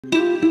Hey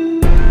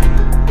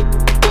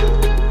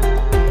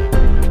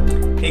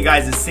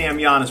guys, it's Sam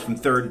Yannis from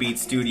Third Beat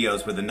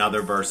Studios with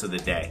another verse of the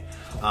day.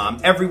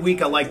 Every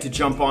week I like to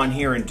jump on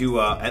here and do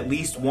at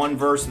least one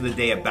verse of the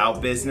day about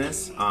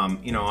business. I'm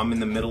in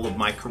the middle of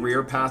my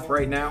career path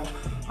right now,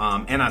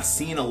 and I've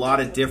seen a lot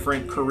of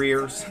different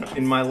careers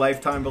in my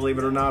lifetime, believe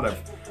it or not.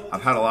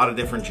 I've had a lot of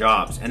different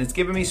jobs, and it's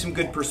given me some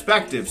good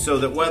perspective so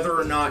that whether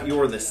or not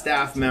you're the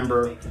staff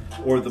member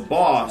or the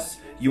boss,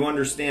 you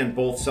understand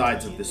both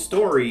sides of the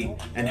story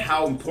and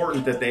how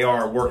important that they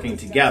are working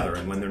together.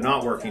 And when they're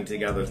not working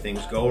together,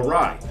 things go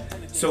awry.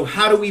 So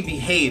how do we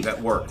behave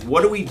at work?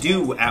 What do we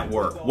do at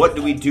work? What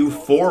do we do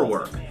for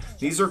work?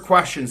 These are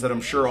questions that I'm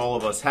sure all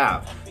of us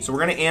have. So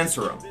we're going to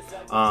answer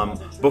them.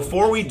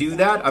 Before we do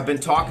that, I've been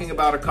talking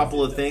about a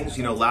couple of things.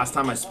 Last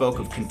time I spoke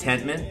of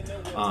contentment.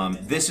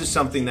 This is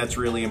something that's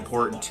really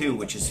important too,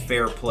 which is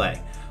fair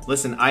play.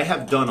 Listen, I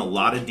have done a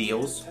lot of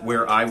deals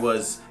where I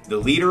was the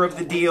leader of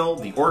the deal,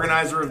 the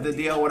organizer of the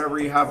deal, whatever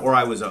you have, or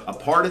I was a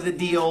part of the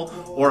deal,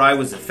 or I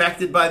was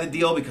affected by the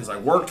deal because I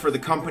worked for the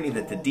company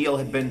that the deal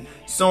had been,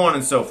 so on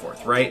and so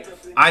forth, right?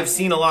 I've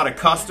seen a lot of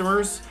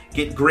customers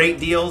get great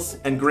deals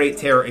and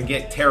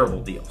get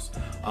terrible deals.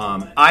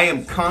 I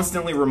am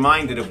constantly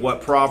reminded of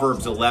what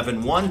Proverbs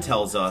 11:1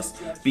 tells us,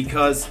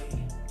 because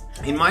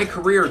in my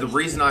career, the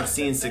reason I've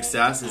seen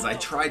success is I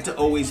tried to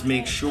always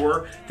make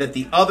sure that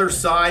the other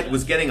side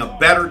was getting a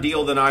better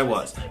deal than I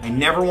was. I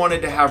never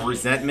wanted to have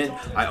resentment.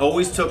 I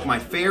always took my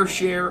fair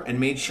share and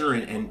made sure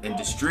and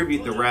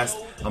distribute the rest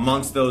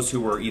amongst those who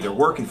were either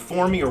working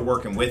for me or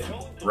working with me,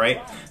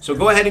 right? So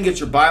go ahead and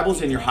get your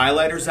Bibles and your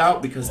highlighters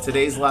out, because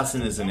today's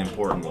lesson is an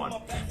important one.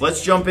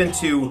 Let's jump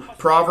into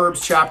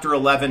Proverbs chapter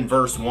 11,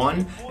 verse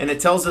 1, and it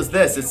tells us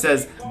this. It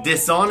says,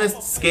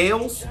 "Dishonest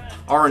scales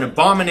are an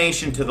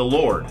abomination to the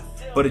Lord,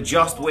 but a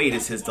just weight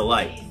is his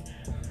delight."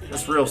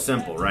 That's real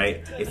simple,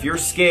 right? If your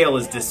scale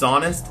is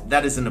dishonest,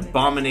 that is an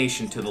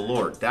abomination to the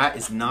Lord. That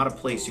is not a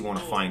place you want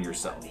to find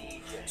yourself.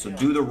 So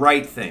do the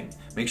right thing.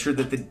 Make sure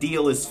that the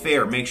deal is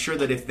fair. Make sure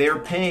that if they're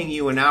paying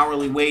you an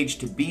hourly wage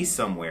to be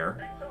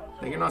somewhere,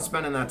 that you're not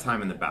spending that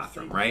time in the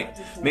bathroom, right?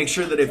 Make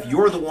sure that if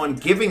you're the one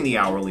giving the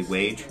hourly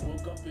wage,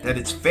 that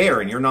it's fair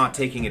and you're not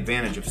taking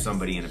advantage of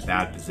somebody in a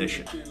bad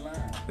position.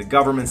 The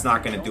government's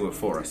not going to do it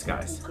for us,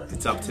 guys.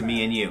 It's up to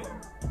me and you.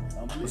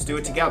 Let's do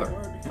it together.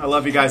 I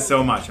love you guys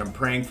so much. I'm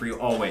praying for you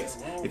always.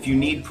 If you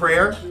need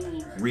prayer,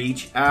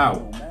 reach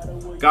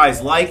out.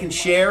 Guys, like and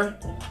share.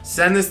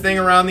 Send this thing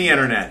around the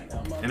internet.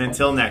 And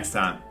until next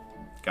time,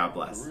 God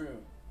bless.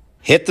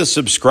 Hit the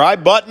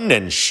subscribe button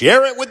and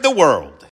share it with the world.